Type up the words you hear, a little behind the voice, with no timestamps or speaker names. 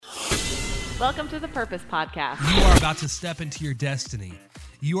Welcome to the Purpose Podcast. You are about to step into your destiny.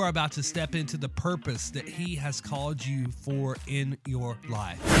 You are about to step into the purpose that He has called you for in your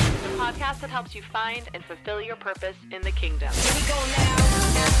life. The podcast that helps you find and fulfill your purpose in the kingdom. Here we go now.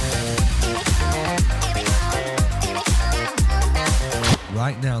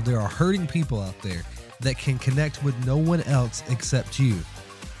 Right now, there are hurting people out there that can connect with no one else except you.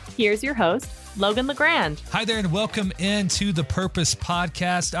 Here's your host, Logan LeGrand. Hi there, and welcome into the Purpose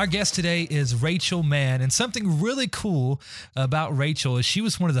Podcast. Our guest today is Rachael Mann, and something really cool about Rachael is she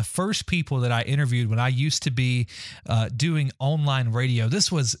was one of the first people that I interviewed when I used to be doing online radio. This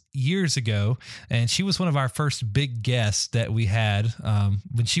was years ago, and she was one of our first big guests that we had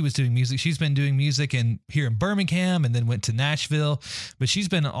when she was doing music. She's been doing music here in Birmingham and then went to Nashville, but she's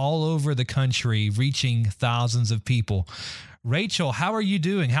been all over the country reaching thousands of people. Rachael, how are you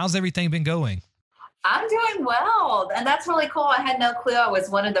doing? How's everything been going? I'm doing well. And that's really cool. I had no clue I was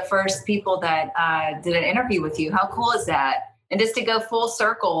one of the first people that did an interview with you. How cool is that? And just to go full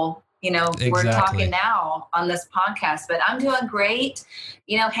circle, Exactly. We're talking now on this podcast, but I'm doing great,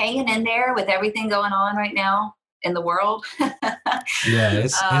 hanging in there with everything going on right now in the world. Yeah,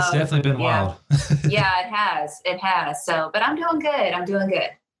 it's definitely been wild. Yeah, it has. It has. So, but I'm doing good.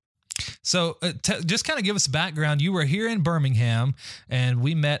 So just kind of give us background. You were here in Birmingham, and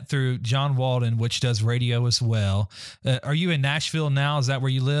we met through John Walden, which does radio as well. Are you in Nashville now? Is that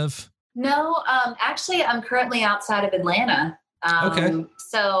where you live? No, actually, I'm currently outside of Atlanta. Okay.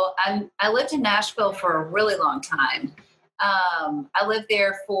 So I lived in Nashville for a really long time. I lived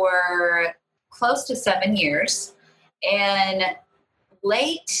there for close to 7 years. And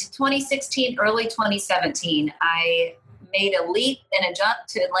late 2016, early 2017, I made a leap and a jump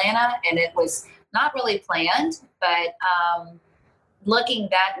to Atlanta, and it was not really planned, but looking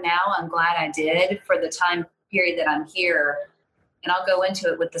back now, I'm glad I did for the time period that I'm here. And I'll go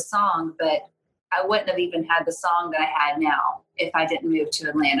into it with the song, but I wouldn't have even had the song that I had now if I didn't move to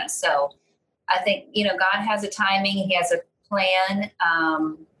Atlanta. So I think, God has a timing. He has a plan.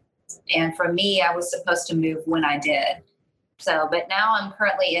 And for me, I was supposed to move when I did. So, but now I'm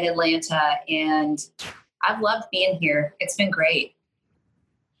currently in Atlanta, and I've loved being here. It's been great.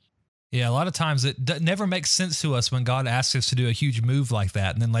 Yeah, a lot of times it never makes sense to us when God asks us to do a huge move like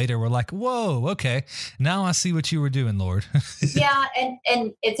that. And then later we're like, whoa, okay, now I see what you were doing, Lord. Yeah,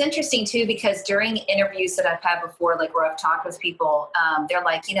 and it's interesting too, because during interviews that I've had before, like where I've talked with people, they're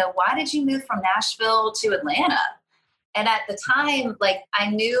like, why did you move from Nashville to Atlanta? And at the time, like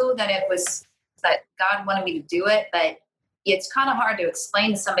I knew that it was that God wanted me to do it, but it's kind of hard to explain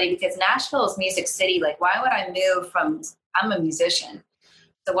to somebody because Nashville is Music City. Like, why would I move I'm a musician.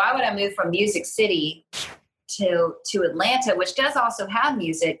 So why would I move from Music City to Atlanta, which does also have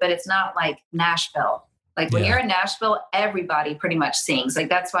music, but it's not like Nashville. Like when you're in Nashville, everybody pretty much sings. Like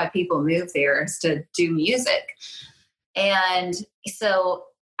that's why people move there is to do music. And so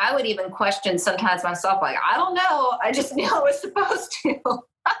I would even question sometimes myself, like, I don't know. I just knew I was supposed to.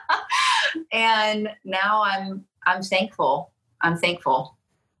 And now I'm thankful. I'm thankful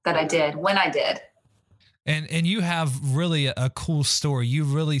that I did when I did. And you have really a cool story. You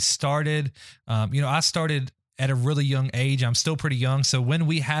really started, I started at a really young age. I'm still pretty young. So when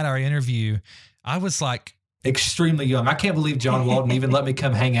we had our interview, I was like extremely young. I can't believe John Walden even let me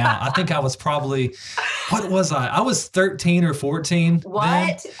come hang out. I think I was probably, what was I? I was 13 or 14.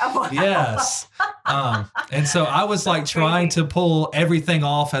 What? Oh, wow. Yes. And so I was like trying to pull everything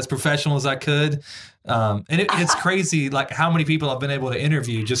off as professional as I could. And it's crazy, like how many people I've been able to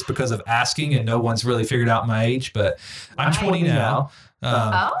interview just because of asking, and no one's really figured out my age, but I'm 20 now.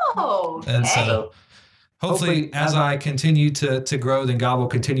 And so hopefully as I continue to grow, then God will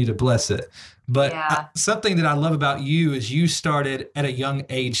continue to bless it. But something that I love about you is you started at a young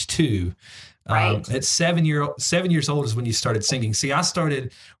age too. Right. At 7 years old is when you started singing. See, I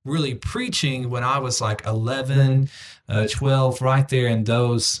started really preaching when I was like 11, 12, right there in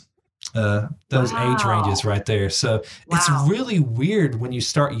those age ranges right there. So it's really weird when you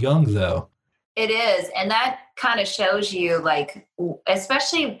start young though. It is. And that kind of shows you like,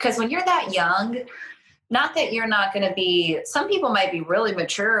 especially because when you're that young, not that you're not going to be, some people might be really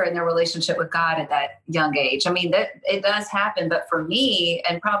mature in their relationship with God at that young age. I mean, that it does happen, but for me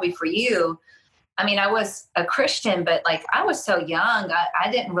and probably for you, I mean, I was a Christian, but like I was so young,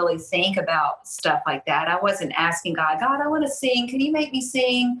 I didn't really think about stuff like that. I wasn't asking God, I want to sing. Can you make me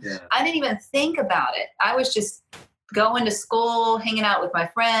sing? Yeah. I didn't even think about it. I was just going to school, hanging out with my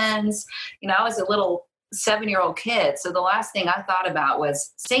friends. I was a little 7-year-old kid. So the last thing I thought about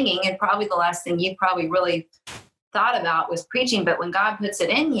was singing, and probably the last thing you probably really thought about was preaching. But when God puts it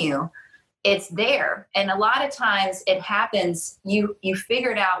in you, it's there. And a lot of times it happens, you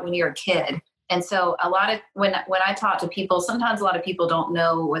figure it out when you're a kid. And so a lot of when I talk to people, sometimes a lot of people don't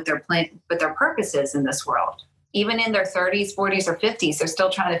know what their purpose is in this world. Even in their 30s, 40s, or 50s, they're still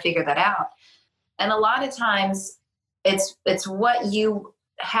trying to figure that out. And a lot of times it's what you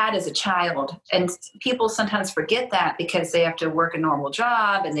had as a child. And people sometimes forget that because they have to work a normal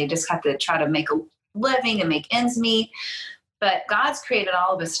job and they just have to try to make a living and make ends meet. But God's created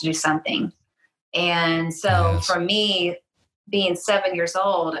all of us to do something. And so Yes. for me, being 7 years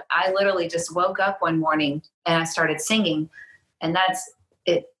old, I literally just woke up one morning and I started singing. And that's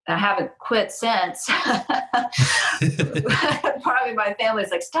it. I haven't quit since. Probably my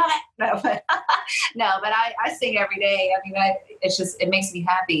family's like, stop it. No, but I sing every day. I mean, it makes me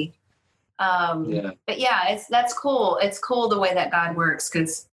happy. But yeah, that's cool. It's cool the way that God works,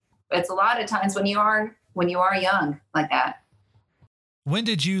 because it's a lot of times when you are young like that. When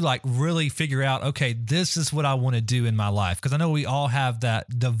did you like really figure out, okay, this is what I want to do in my life? Because I know we all have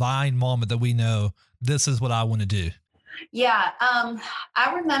that divine moment that we know this is what I want to do. Yeah.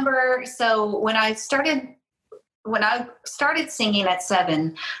 I remember, so when I started singing at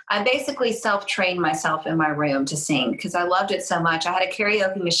 7, I basically self-trained myself in my room to sing because I loved it so much. I had a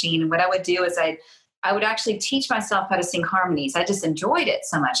karaoke machine, and what I would do is I would actually teach myself how to sing harmonies. I just enjoyed it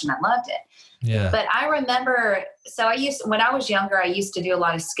so much and I loved it. Yeah. But I remember, when I was younger, I used to do a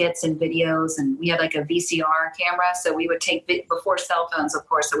lot of skits and videos, and we had like a VCR camera. So we would take, before cell phones, of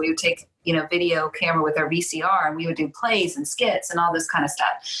course, so we would take, video camera with our VCR, and we would do plays and skits and all this kind of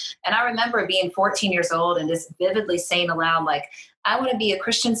stuff. And I remember being 14 years old and just vividly saying aloud, like, I want to be a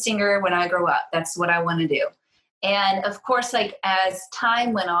Christian singer when I grow up. That's what I want to do. And of course, like as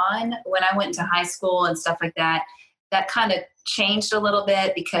time went on, when I went into high school and stuff like that, that kind of changed a little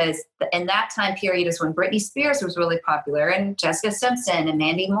bit, because in that time period is when Britney Spears was really popular, and Jessica Simpson and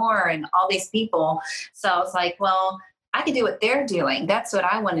Mandy Moore and all these people. So I was like, well, I can do what they're doing. That's what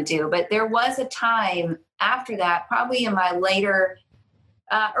I want to do. But there was a time after that, probably in my earlier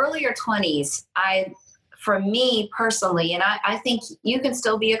 20s, for me personally, and I think you can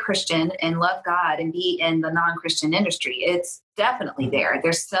still be a Christian and love God and be in the non-Christian industry. It's definitely there.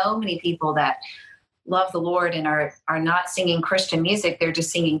 There's so many people that love the Lord and are not singing Christian music. They're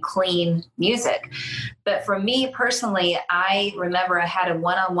just singing clean music. But for me personally, I remember I had a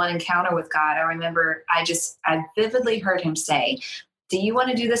one-on-one encounter with God. I remember I vividly heard him say, do you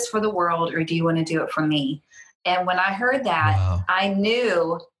want to do this for the world, or do you want to do it for me? And when I heard that, Wow.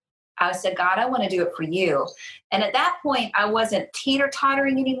 I said, God, I want to do it for you. And at that point, I wasn't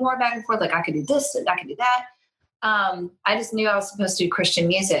teeter-tottering anymore back and forth. Like I could do this and I could do that. I just knew I was supposed to do Christian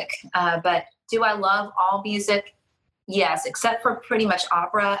music. But do I love all music? Yes, except for pretty much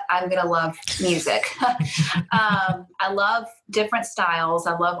opera. I'm going to love music. I love different styles.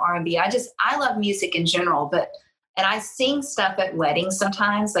 I love R&B. I love music in general, and I sing stuff at weddings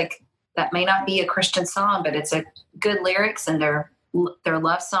sometimes, like that may not be a Christian song, but it's a good lyrics and they're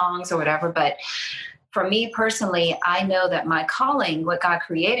love songs or whatever. But for me personally, I know that my calling, what God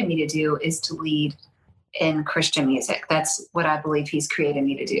created me to do, is to lead in Christian music. That's what I believe he's created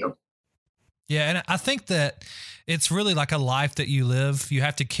me to do. Yeah. And I think that it's really like a life that you live. You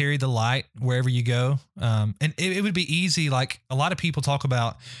have to carry the light wherever you go. And it would be easy. Like a lot of people talk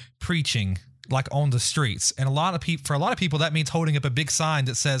about preaching like on the streets. And for a lot of people, that means holding up a big sign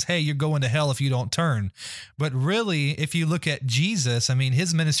that says, hey, you're going to hell if you don't turn. But really, if you look at Jesus, I mean,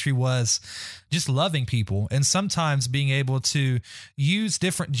 his ministry was just loving people and sometimes being able to use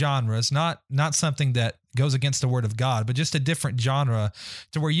different genres, not something that goes against the word of God, but just a different genre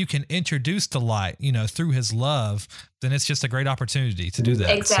to where you can introduce the light, through his love. Then it's just a great opportunity to do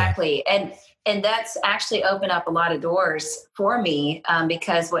that. Exactly. So. And that's actually opened up a lot of doors for me,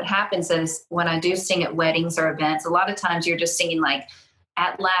 because what happens is when I do sing at weddings or events, a lot of times you're just singing like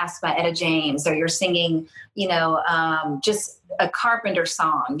At Last by Etta James, or you're singing, just a Carpenter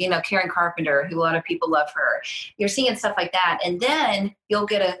song, Karen Carpenter, who a lot of people love her. You're singing stuff like that. And then you'll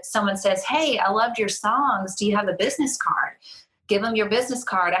get someone says, hey, I loved your songs. Do you have a business card? Give them your business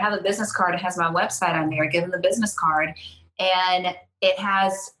card. I have a business card. It has my website on there. Give them the business card. And it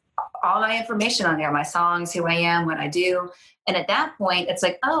has all my information on there, my songs, who I am, what I do. And at that point, it's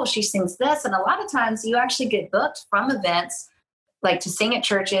like, oh, she sings this. And a lot of times you actually get booked from events, like to sing at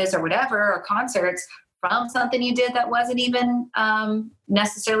churches or whatever, or concerts, from something you did that wasn't even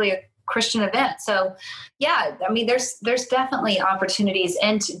necessarily a Christian event. So yeah, I mean, there's definitely opportunities,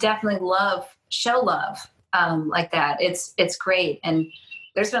 and to definitely show love like that. It's great. And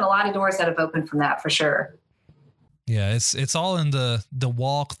there's been a lot of doors that have opened from that for sure. Yeah, it's all in the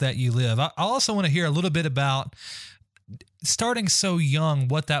walk that you live. I also want to hear a little bit about, starting so young,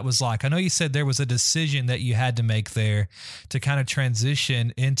 what that was like. I know you said there was a decision that you had to make there to kind of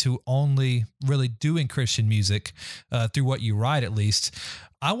transition into only really doing Christian music through what you write, at least.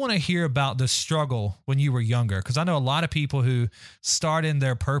 I want to hear about the struggle when you were younger, because I know a lot of people who start in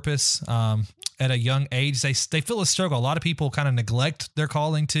their purpose at a young age, they feel a struggle. A lot of people kind of neglect their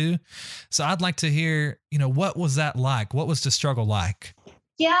calling too. So I'd like to hear, what was that like? What was the struggle like?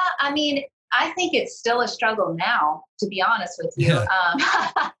 Yeah, I mean, I think it's still a struggle now, to be honest with you. Yeah.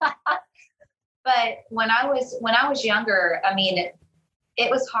 But when I was younger, I mean, it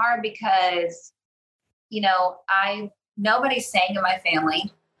was hard because, nobody sang in my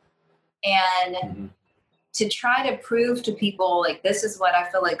family, and to try to prove to people like, this is what I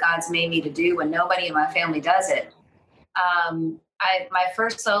feel like God's made me to do when nobody in my family does it. My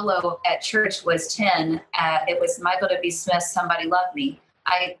first solo at church was 10. It was Michael W. Smith's Somebody Love Me.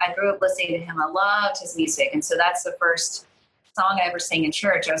 I grew up listening to him. I loved his music. And so that's the first song I ever sang in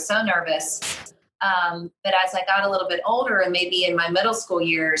church. I was so nervous. But as I got a little bit older, and maybe in my middle school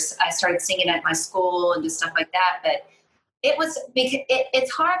years, I started singing at my school and just stuff like that. But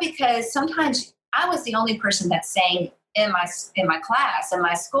it's hard because sometimes I was the only person that sang in my class, in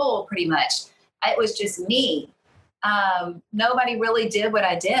my school, pretty much. It was just me. Nobody really did what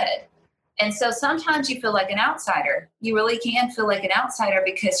I did. And so sometimes you feel like an outsider. You really can feel like an outsider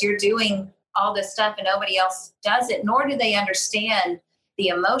because you're doing all this stuff and nobody else does it, nor do they understand the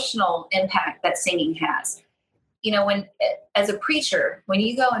emotional impact that singing has. When, as a preacher, when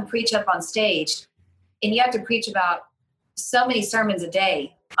you go and preach up on stage and you have to preach about so many sermons a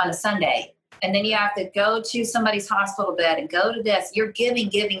day on a Sunday, and then you have to go to somebody's hospital bed and go to this, you're giving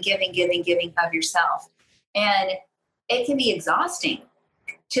of yourself. And it can be exhausting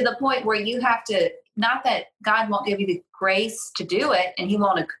to the point where you have to, not that God won't give you the grace to do it, and he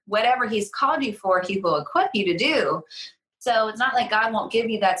won't, whatever he's called you for, he will equip you to do. So it's not like God won't give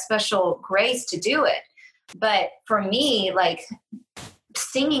you that special grace to do it. But for me, like,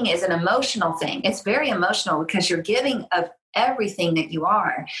 singing is an emotional thing. It's very emotional because you're giving of everything that you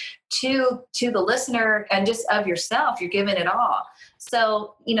are to the listener, and just of yourself. You're giving it all.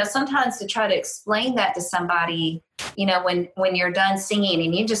 So, sometimes to try to explain that to somebody, when you're done singing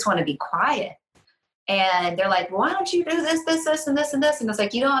and you just want to be quiet, and they're like, why don't you do this, and this, and this? And it's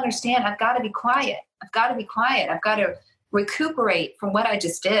like, you don't understand. I've got to be quiet. I've got to recuperate from what I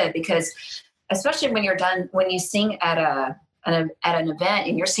just did, because especially when you're done, when you sing at an event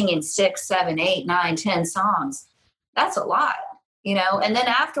and you're singing 6, 7, 8, 9, 10 songs, that's a lot, and then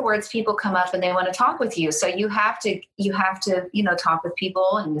afterwards people come up and they want to talk with you. So you have to, talk with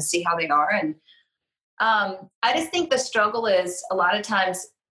people and to see how they are. And I just think the struggle is a lot of times,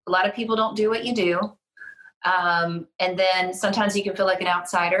 a lot of people don't do what you do. And then sometimes you can feel like an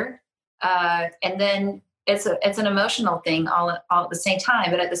outsider. And then it's an emotional thing all at the same time.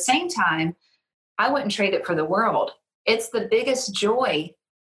 But at the same time, I wouldn't trade it for the world. It's the biggest joy.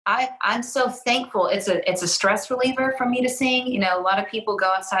 I'm so thankful. It's a stress reliever for me to sing. A lot of people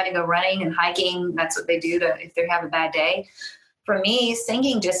go outside and go running and hiking. That's what they do if they have a bad day. For me,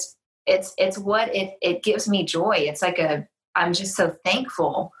 singing just, it's what it gives me joy. It's like I'm just so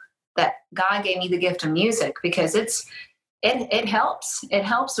thankful that God gave me the gift of music, because it helps. It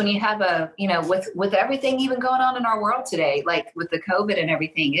helps when you have with everything even going on in our world today, like with the COVID and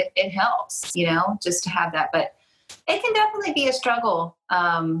everything, it helps, just to have that. But it can definitely be a struggle.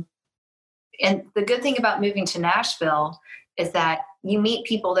 And the good thing about moving to Nashville is that you meet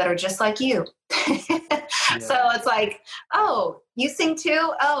people that are just like you. Yeah. So it's like, oh, you sing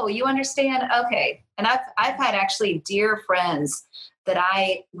too? Oh, you understand? Okay. And I've had actually dear friends that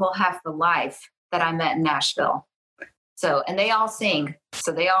I will have for life that I met in Nashville. So, and they all sing.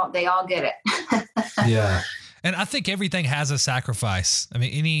 So they all get it. Yeah. And I think everything has a sacrifice. I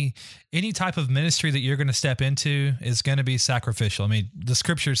mean, any type of ministry that you're going to step into is going to be sacrificial. I mean, the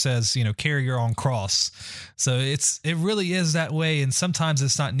scripture says, carry your own cross. So it really is that way. And sometimes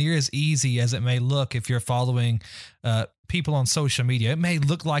it's not near as easy as it may look if you're following people on social media. It may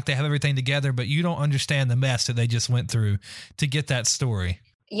look like they have everything together, but you don't understand the mess that they just went through to get that story.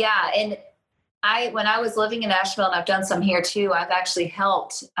 Yeah. And when I was living in Nashville, and I've done some here too, I've actually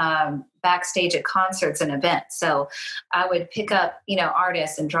helped backstage at concerts and events. So I would pick up,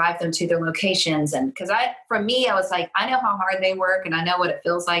 artists and drive them to their locations. And for me, I was like, I know how hard they work and I know what it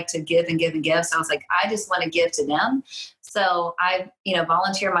feels like to give and give and give. So I was like, I just want to give to them. So I,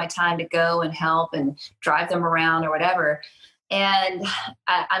 volunteer my time to go and help and drive them around or whatever. And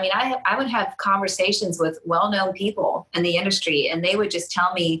I would have conversations with well-known people in the industry, and they would just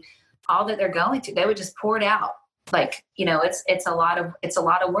tell me all that they're going through. They would just pour it out. like, it's a lot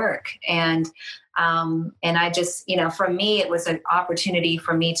of work. And I just, for me, it was an opportunity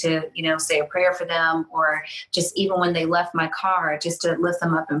for me to, say a prayer for them, or just even when they left my car, just to lift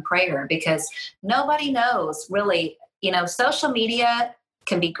them up in prayer, because nobody knows really, social media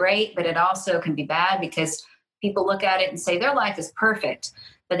can be great, but it also can be bad because people look at it and say their life is perfect.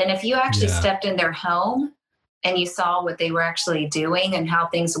 But then if you actually stepped in their home and you saw what they were actually doing and how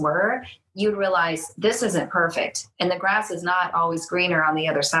things were, you'd realize this isn't perfect. And the grass is not always greener on the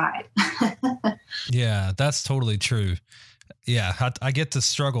other side. Yeah, that's totally true. Yeah, I get the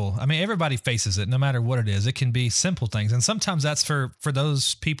struggle. I mean, everybody faces it, no matter what it is. It can be simple things. And sometimes that's for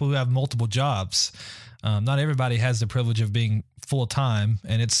those people who have multiple jobs. Not everybody has the privilege of being full time,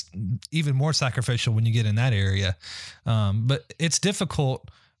 and it's even more sacrificial when you get in that area. But it's difficult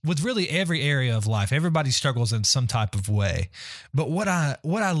with really every area of life. Everybody struggles in some type of way. But what I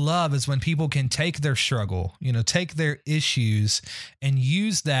love is when people can take their struggle, take their issues and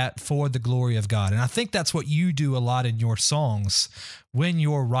use that for the glory of God. And I think that's what you do a lot in your songs when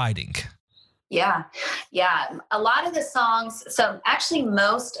you're writing. Yeah. A lot of the songs. So actually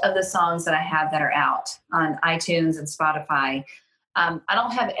most of the songs that I have that are out on iTunes and Spotify, I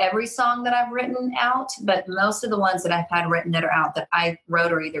don't have every song that I've written out, but most of the ones that I've had written that are out that I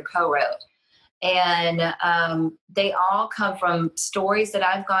wrote or either co-wrote. And they all come from stories that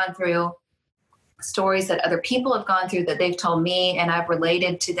I've gone through, stories that other people have gone through that they've told me, and I've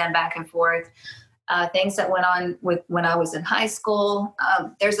related to them back and forth. Things that went on with when I was in high school.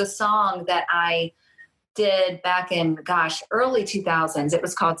 There's a song that I did back in, early 2000s. It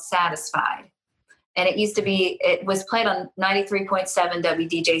was called Satisfied. And it was played on 93.7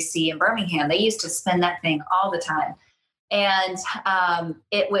 WDJC in Birmingham. They used to spin that thing all the time. And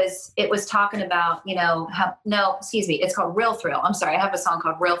it was talking about, it's called Real Thrill. I'm sorry, I have a song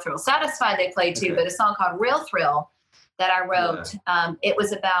called Real Thrill. Satisfied they played too, but a song called Real Thrill that I wrote. Yeah. It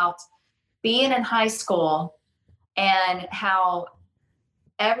was about being in high school and how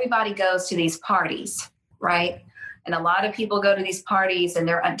everybody goes to these parties, right? And a lot of people go to these parties and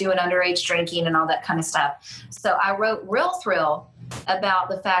they're doing underage drinking and all that kind of stuff. So I wrote Real Thrill about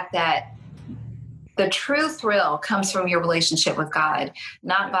the fact that the true thrill comes from your relationship with God,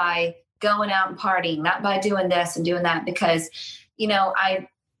 not by going out and partying, not by doing this and doing that. Because,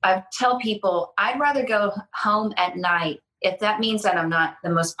 I tell people I'd rather go home at night if that means that I'm not the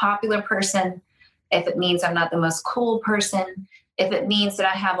most popular person, if it means I'm not the most cool person, if it means that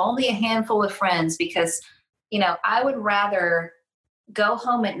I have only a handful of friends, because I would rather go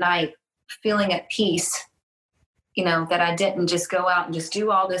home at night feeling at peace, that I didn't just go out and just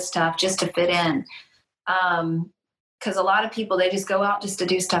do all this stuff just to fit in. Because a lot of people, they just go out just to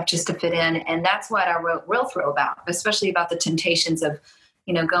do stuff just to fit in. And that's what I wrote Real Thrill about, especially about the temptations of,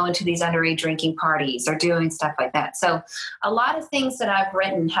 going to these underage drinking parties or doing stuff like that. So a lot of things that I've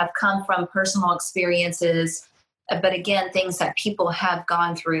written have come from personal experiences, but again, things that people have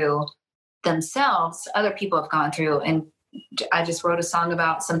gone through themselves, other people have gone through, and I just wrote a song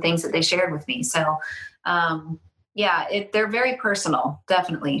about some things that they shared with me. So, they're very personal.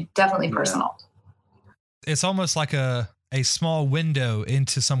 Definitely personal. It's almost like a small window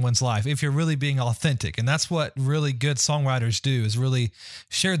into someone's life if you're really being authentic. And that's what really good songwriters do, is really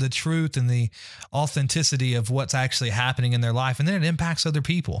share the truth and the authenticity of what's actually happening in their life. And then it impacts other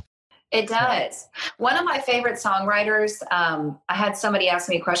people. It does. One of my favorite songwriters, I had somebody ask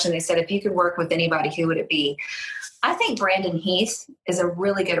me a question. They said, if you could work with anybody, who would it be? I think Brandon Heath is a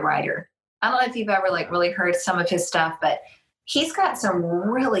really good writer. I don't know if you've ever really heard some of his stuff, but he's got some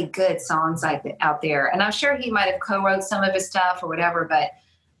really good songs out there. And I'm sure he might have co-wrote some of his stuff or whatever, but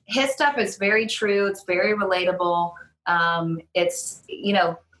his stuff is very true. It's very relatable. It's,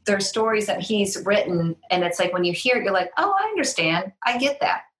 there's stories that he's written, and it's like when you hear it, you're like, oh, I understand. I get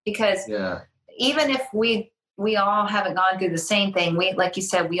that. Because even if we all haven't gone through the same thing, like you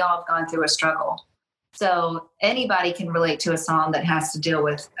said, we all have gone through a struggle. So anybody can relate to a song that has to deal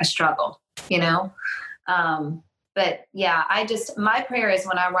with a struggle, But yeah, my prayer is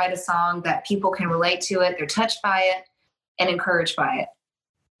when I write a song that people can relate to it, they're touched by it and encouraged by it.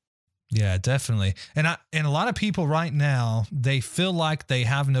 Yeah, definitely. And a lot of people right now, they feel like they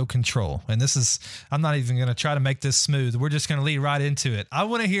have no control. And I'm not even going to try to make this smooth. We're just going to lead right into it. I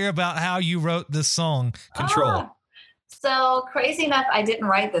want to hear about how you wrote this song, Control. So crazy enough, I didn't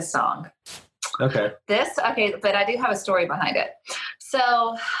write this song. Okay. But I do have a story behind it.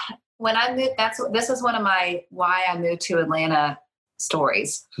 So when I moved, this is one of my why I moved to Atlanta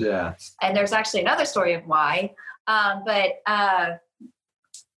stories. Yeah. And there's actually another story of why.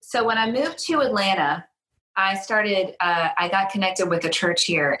 So when I moved to Atlanta, I got connected with a church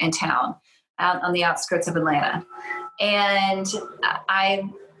here in town. out on the outskirts of Atlanta. And I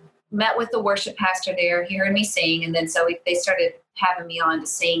met with the worship pastor there, hearing me sing. And then so they started having me on to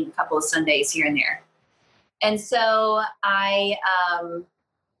sing a couple of Sundays here and there. And so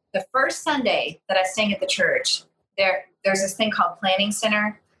the first Sunday that I sang at the church, there's this thing called Planning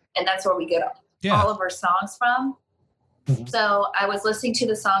Center, and that's where we get all of our songs from. Mm-hmm. So I was listening to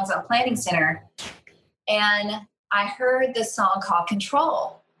the songs on Planning Center, and I heard this song called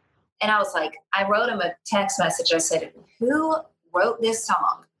Control. And I was like, I wrote him a text message. I said, who wrote this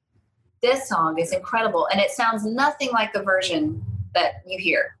song? This song is incredible. And it sounds nothing like the version that you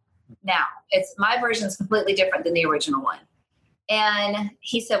hear now. My version is completely different than the original one. And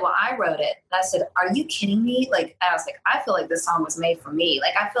he said, well, I wrote it. And I said, are you kidding me? I was like, I feel like this song was made for me.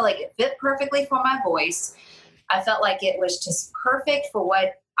 I feel like it fit perfectly for my voice. I felt like it was just perfect for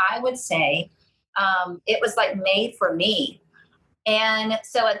what I would say. It was made for me. And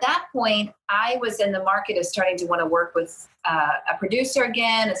so at that point, I was in the market of starting to want to work with a producer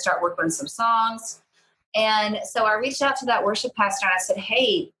again and start working on some songs. And so I reached out to that worship pastor and I said,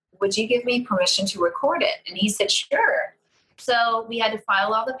 hey, would you give me permission to record it? And he said, sure. So we had to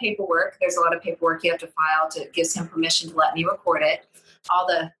file all the paperwork. There's a lot of paperwork you have to file to gives him permission to let me record it. All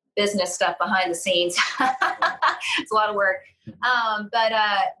the business stuff behind the scenes. It's a lot of work. But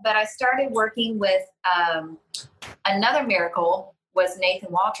I started working with another miracle was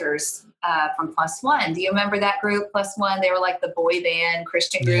Nathan Walters from Plus One. Do you remember that group, Plus One? They were like the boy band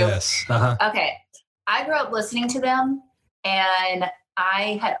Christian group. Yes. Uh-huh. Okay. I grew up listening to them, and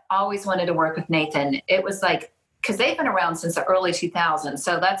I had always wanted to work with Nathan. It was because they've been around since the early 2000s.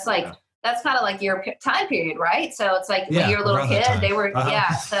 So that's that's kind of like your time period, right? So it's when you're a little kid, they were,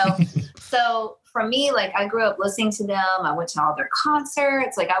 So for me, I grew up listening to them. I went to all their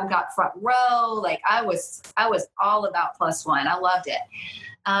concerts. I got front row. I was all about Plus One. I loved it.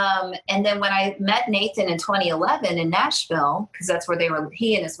 And then when I met Nathan in 2011 in Nashville, because that's where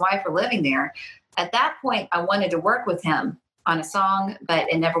he and his wife were living there. At that point, I wanted to work with him on a song, but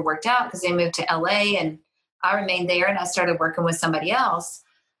it never worked out because they moved to LA, and I remained there and I started working with somebody else.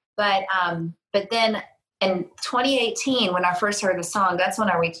 But then in 2018, when I first heard the song, that's when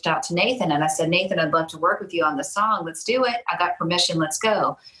I reached out to Nathan and I said, Nathan, I'd love to work with you on the song. Let's do it. I got permission. Let's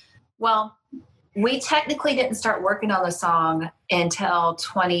go. Well, we technically didn't start working on the song until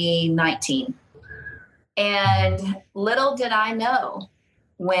 2019. And little did I know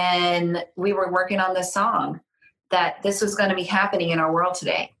when we were working on this song that this was going to be happening in our world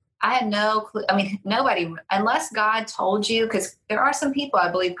today. I had no clue. I mean, nobody, unless God told you, because there are some people I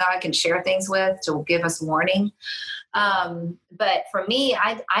believe God can share things with to give us warning. But for me,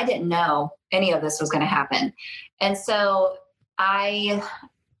 I didn't know any of this was going to happen. And so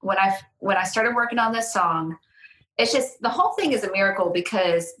when I started working on this song, it's just, the whole thing is a miracle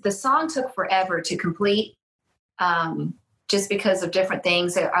because the song took forever to complete. Just because of different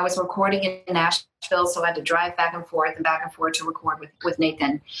things. I was recording in Nashville, so I had to drive back and forth to record with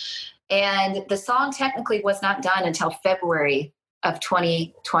Nathan. And the song technically was not done until February of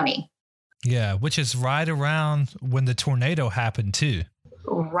 2020. Yeah, which is right around when the tornado happened too.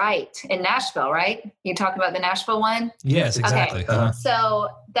 Right. In Nashville, right? You talking about the Nashville one? Yes, exactly. Okay. Uh-huh. So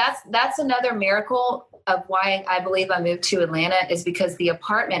that's another miracle of why I believe I moved to Atlanta, is because the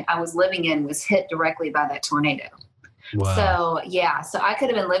apartment I was living in was hit directly by that tornado. Wow. So I could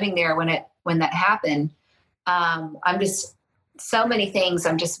have been living there when that happened. I'm just, so many things.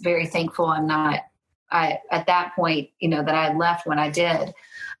 I'm just very thankful at that point, that I had left when I did.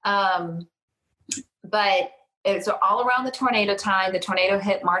 But it's all around the tornado time. The tornado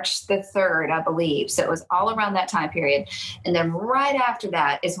hit March the 3rd, I believe. So it was all around that time period. And then right after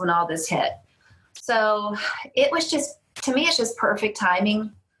that is when all this hit. So it was just, to me, it's just perfect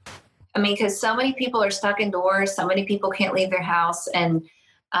timing. I mean, because so many people are stuck indoors, so many people can't leave their house. And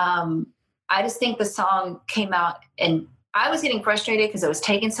I just think the song came out, and I was getting frustrated because it was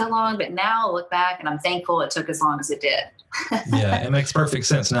taking so long. But now I look back and I'm thankful it took as long as it did. Yeah, it makes perfect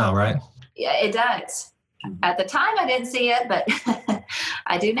sense now, right? Yeah, it does. At the time, I didn't see it, but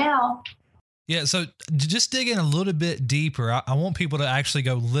I do now. Yeah, so just digging a little bit deeper, I want people to actually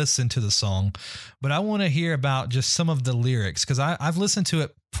go listen to the song, but I want to hear about just some of the lyrics, because I've listened to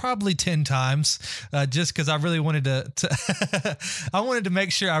it probably 10 times, just because I really wanted to I wanted to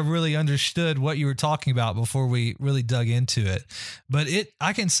make sure I really understood what you were talking about before we really dug into it. But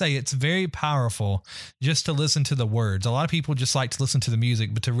I can say it's very powerful just to listen to the words. A lot of people just like to listen to the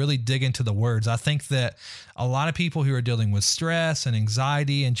music, but to really dig into the words, I think that a lot of people who are dealing with stress and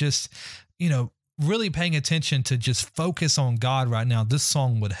anxiety and just, really paying attention to just focus on God right now, this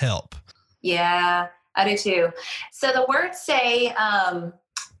song would help. Yeah, I do too. So the words say,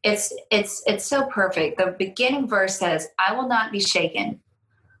 It's so perfect. The beginning verse says, I will not be shaken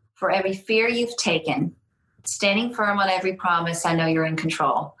for every fear you've taken, standing firm on every promise. I know you're in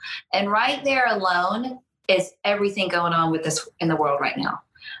control. And right there alone is everything going on with this in the world right now.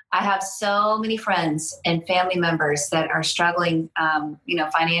 I have so many friends and family members that are struggling,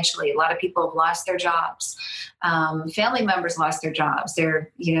 financially. A lot of people have lost their jobs. Family members lost their jobs.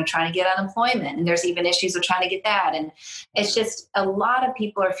 They're, trying to get unemployment, and there's even issues of trying to get that. And it's just a lot of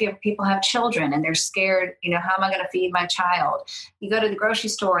people people have children and they're scared, how am I going to feed my child? You go to the grocery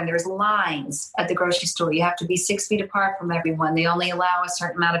store and there's lines at the grocery store. You have to be 6 feet apart from everyone. They only allow a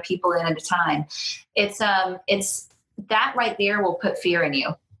certain amount of people in at a time. It's that right there will put fear in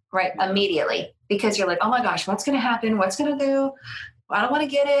you. Right. Immediately, because you're like, oh my gosh, what's going to happen? What's going to do? I don't want to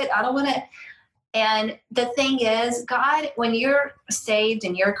get it. I don't want to. And the thing is, God, when you're saved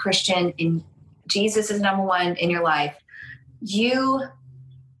and you're a Christian and Jesus is number one in your life, you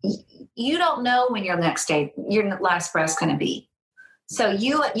don't know when your last breath's going to be. So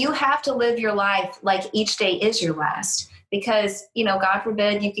you have to live your life like each day is your last. Because, God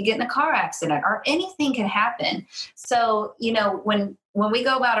forbid, you could get in a car accident or anything can happen. So, when we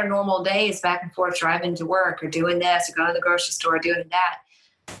go about our normal days back and forth driving to work or doing this or going to the grocery store or doing that,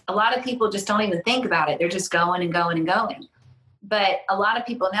 a lot of people just don't even think about it. They're just going and going and going. But a lot of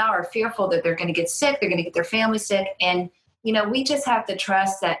people now are fearful that they're going to get sick. They're going to get their family sick. And, we just have to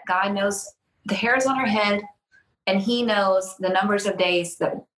trust that God knows the hairs on our head and he knows the numbers of days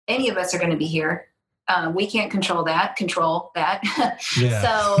that any of us are going to be here. We can't control that. Yeah.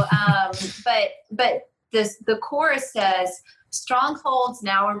 So, but the chorus says, strongholds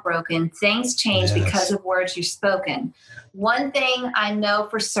now are broken. Things change because of words you've spoken. One thing I know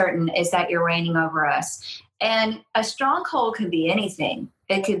for certain is that you're reigning over us. And a stronghold could be anything.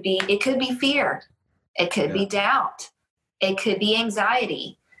 It could be fear. It could be doubt. It could be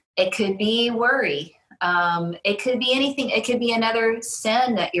anxiety. It could be worry. It could be anything. It could be another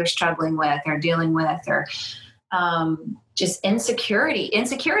sin that you're struggling with or dealing with, or just insecurity.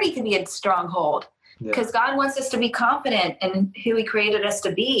 Insecurity can be a stronghold because God wants us to be confident in who he created us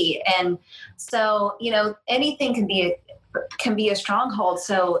to be. And so, anything can be a stronghold.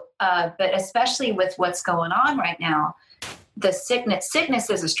 So, but especially with what's going on right now, the sickness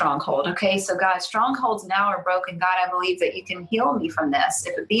is a stronghold. Okay. So God, strongholds now are broken. God, I believe that you can heal me from this.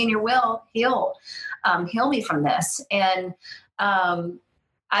 If it be in your will, heal me from this. And, and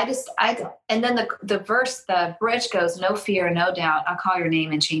then the bridge goes, no fear, no doubt. I'll call your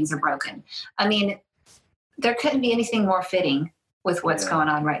name and chains are broken. I mean, there couldn't be anything more fitting with what's going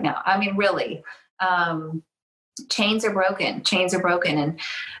on right now. I mean, really, chains are broken.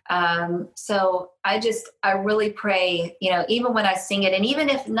 And so I really pray, even when I sing it, and even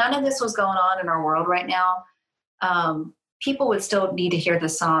if none of this was going on in our world right now, people would still need to hear the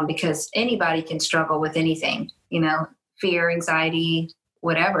song because anybody can struggle with anything, fear, anxiety,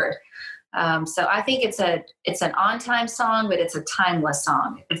 whatever. So I think it's an on-time song, but it's a timeless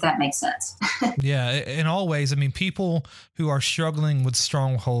song, if that makes sense. Yeah. In all ways, I mean, people who are struggling with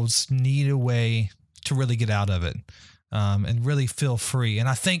strongholds need a way to really get out of it, and really feel free. And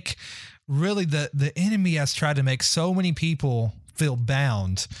I think really the enemy has tried to make so many people feel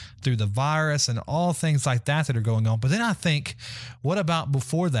bound through the virus and all things like that are going on. But then I think, what about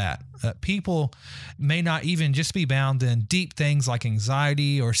before that? People may not even just be bound in deep things like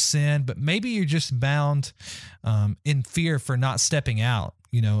anxiety or sin, but maybe you're just bound in fear for not stepping out.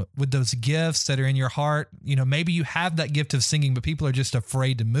 With those gifts that are in your heart, maybe you have that gift of singing, but people are just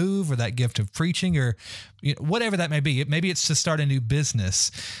afraid to move, or that gift of preaching, or whatever that may be. Maybe it's to start a new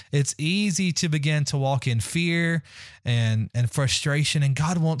business. It's easy to begin to walk in fear and frustration, and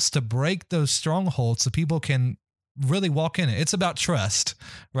God wants to break those strongholds so people can really walk in it. It's about trust,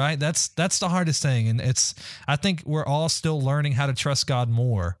 right? That's the hardest thing. And I think we're all still learning how to trust God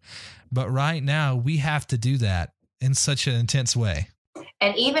more, but right now we have to do that in such an intense way.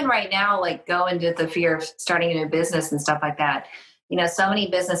 And even right now, like going to the fear of starting a new business and stuff like that, so many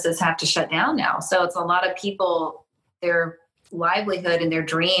businesses have to shut down now. So it's a lot of people, their livelihood and their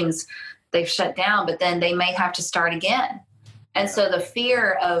dreams, they've shut down, but then they may have to start again. And so the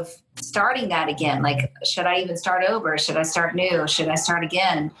fear of starting that again, like, should I even start over? Should I start new? Should I start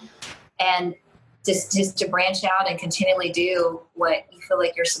again? And just to branch out and continually do what you feel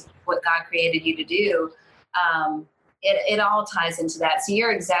like what God created you to do. It all ties into that. So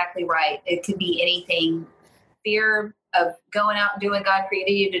you're exactly right. It could be anything, fear of going out and doing what God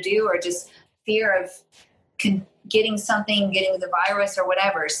created you to do, or just fear of getting the virus or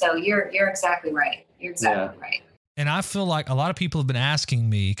whatever. So you're exactly right. You're exactly right. And I feel like a lot of people have been asking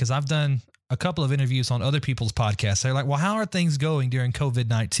me, because I've done a couple of interviews on other people's podcasts. They're like, well, how are things going during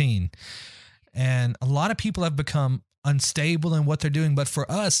COVID-19? And a lot of people have become unstable in what they're doing. But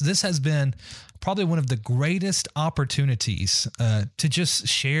for us, this has been probably one of the greatest opportunities to just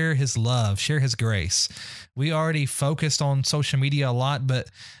share his love, share his grace. We already focused on social media a lot, but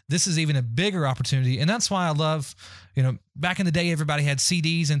this is even a bigger opportunity. And that's why I love, back in the day, everybody had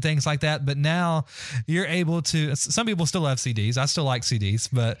CDs and things like that. But now you're able to, some people still have CDs. I still like CDs,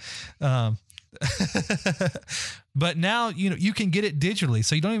 but, but now, you can get it digitally.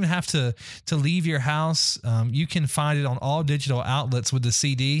 So you don't even have to leave your house. You can find it on all digital outlets with the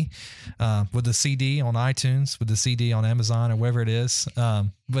CD on iTunes, with the CD on Amazon or wherever it is.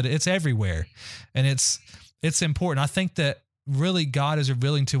 But it's everywhere, and it's important. I think that really God is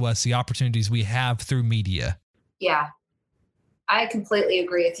revealing to us the opportunities we have through media. Yeah, I completely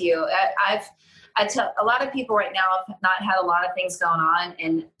agree with you. I tell a lot of people right now have not had a lot of things going on.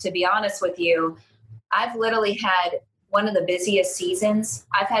 And to be honest with you, I've literally had one of the busiest seasons.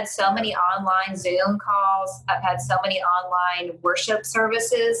 I've had so many online Zoom calls. I've had so many online worship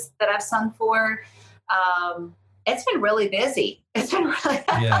services that I've sung for. It's been really busy. It's been really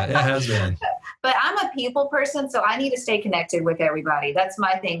Yeah, it has been. But I'm a people person, so I need to stay connected with everybody. That's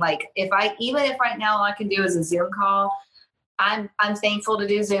my thing. Like even if right now all I can do is a Zoom call, I'm thankful to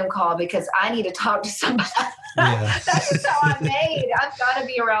do Zoom call because I need to talk to somebody. Yeah. That's just how I'm made. I've got to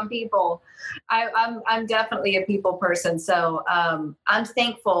be around people. I'm definitely a people person. So I'm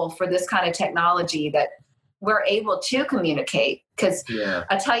thankful for this kind of technology that we're able to communicate. Because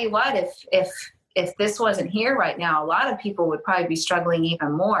I tell you what, if this wasn't here right now, a lot of people would probably be struggling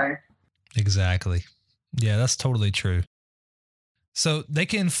even more. Exactly. Yeah, that's totally true. So they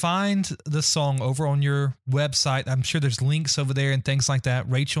can find the song over on your website. I'm sure there's links over there and things like that,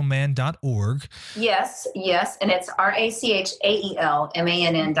 rachelmann.org. Yes. And it's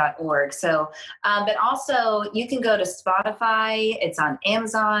RACHAELMANN.org. So, but also you can go to Spotify. It's on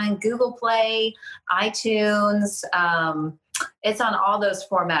Amazon, Google Play, iTunes. It's on all those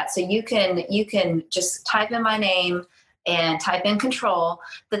formats. So you can just type in my name and type in Control.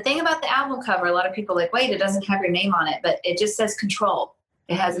 The thing about the album cover, a lot of people are like, wait, it doesn't have your name on it, but it just says Control.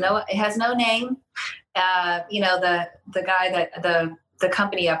 It has no name. The guy that the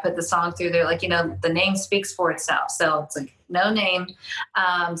company I put the song through, they're like, the name speaks for itself. So it's like no name.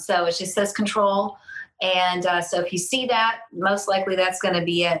 So it just says Control. And so if you see that, most likely that's going to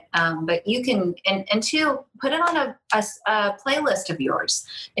be it. But you can, and two, put it on a playlist of yours.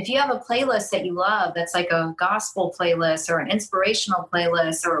 If you have a playlist that you love, that's like a gospel playlist or an inspirational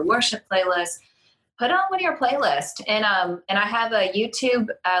playlist or a worship playlist, put it on one of your playlists. And I have a YouTube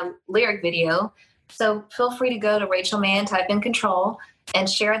lyric video. So feel free to go to Rachael Mann, type in Control, and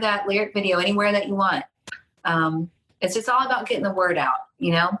share that lyric video anywhere that you want. It's just all about getting the word out.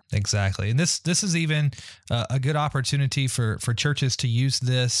 Exactly. And this is even a good opportunity for churches to use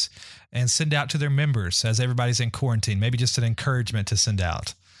this and send out to their members as everybody's in quarantine, maybe just an encouragement to send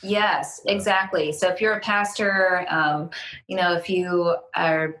out. Yes, exactly. So if you're a pastor, if you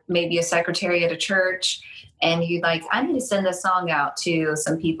are maybe a secretary at a church and you'd like, I need to send this song out to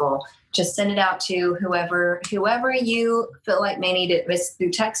some people, just send it out to whoever you feel like may need it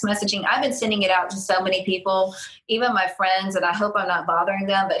through text messaging. I've been sending it out to so many people, even my friends, and I hope I'm not bothering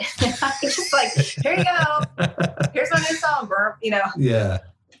them, but I'm just like, here you go. Here's my new song, burp, Yeah.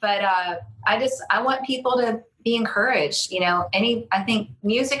 But I want people to be encouraged. I think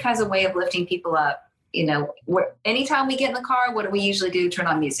music has a way of lifting people up. Anytime we get in the car, what do we usually do? Turn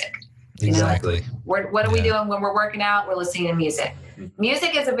on music. Exactly. What are we doing when we're working out? We're listening to music.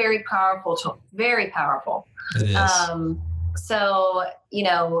 Music is a very powerful tool, very powerful. It is. So,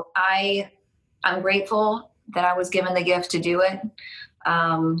 I'm grateful that I was given the gift to do it.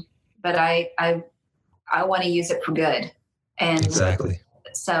 But I want to use it for good. And exactly.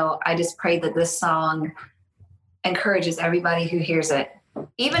 So I just pray that this song encourages everybody who hears it,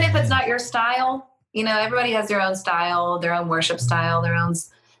 even if it's not your style. Everybody has their own style, their own worship style, their own.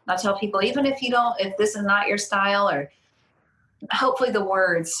 I tell people, even if this is not your style, or hopefully the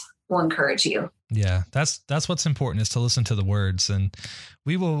words will encourage you. Yeah, that's what's important, is to listen to the words. And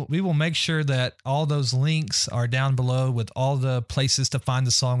we will make sure that all those links are down below with all the places to find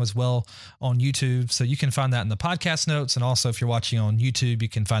the song as well on YouTube. So you can find that in the podcast notes. And also if you're watching on YouTube, you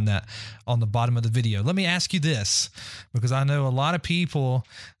can find that on the bottom of the video. Let me ask you this, because I know a lot of people,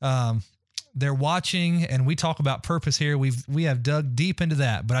 they're watching, and we talk about purpose here. We have dug deep into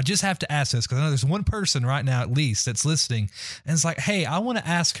that, but I just have to ask this because I know there's one person right now at least that's listening, and it's like, hey, I want to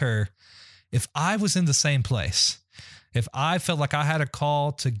ask her, if I was in the same place, if I felt like I had a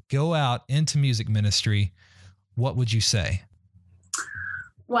call to go out into music ministry, what would you say?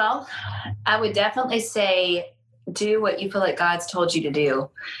 Well, I would definitely say do what you feel like God's told you to do.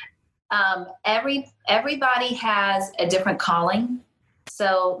 Everybody has a different calling.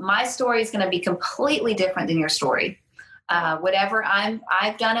 So my story is going to be completely different than your story. Whatever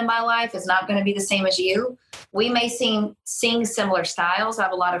I've done in my life is not going to be the same as you. We may sing similar styles. I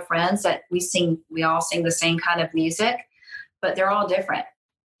have a lot of friends that we all sing the same kind of music, but they're all different.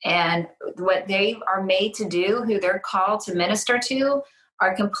 And what they are made to do, who they're called to minister to,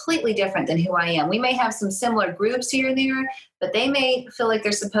 are completely different than who I am. We may have some similar groups here and there, but they may feel like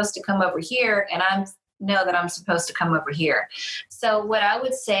they're supposed to come over here, and I know that I'm supposed to come over here. So what I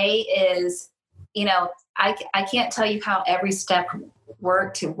would say is, I can't tell you how every step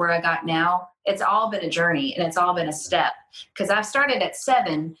worked to where I got now. It's all been a journey, and it's all been a step, because I've started at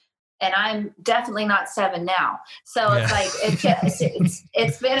 7 and I'm definitely not 7 now. So It's like,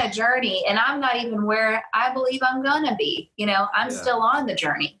 it's been a journey, and I'm not even where I believe I'm going to be. I'm still on the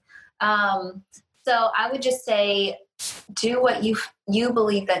journey. So I would just say, do what you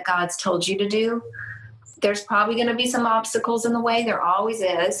believe that God's told you to do. There's probably going to be some obstacles in the way. There always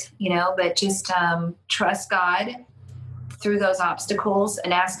is, but just trust God through those obstacles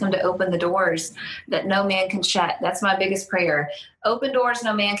and ask him to open the doors that no man can shut. That's my biggest prayer. Open doors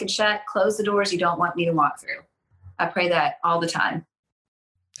no man can shut. Close the doors you don't want me to walk through. I pray that all the time.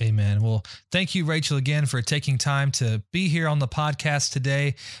 Amen. Well, thank you, Rachael, again for taking time to be here on the podcast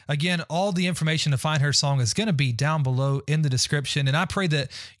today. Again, all the information to find her song is going to be down below in the description. And I pray that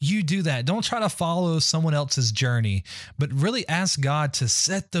you do that. Don't try to follow someone else's journey, but really ask God to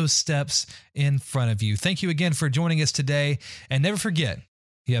set those steps in front of you. Thank you again for joining us today. And never forget,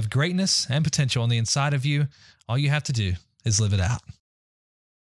 you have greatness and potential on the inside of you. All you have to do is live it out.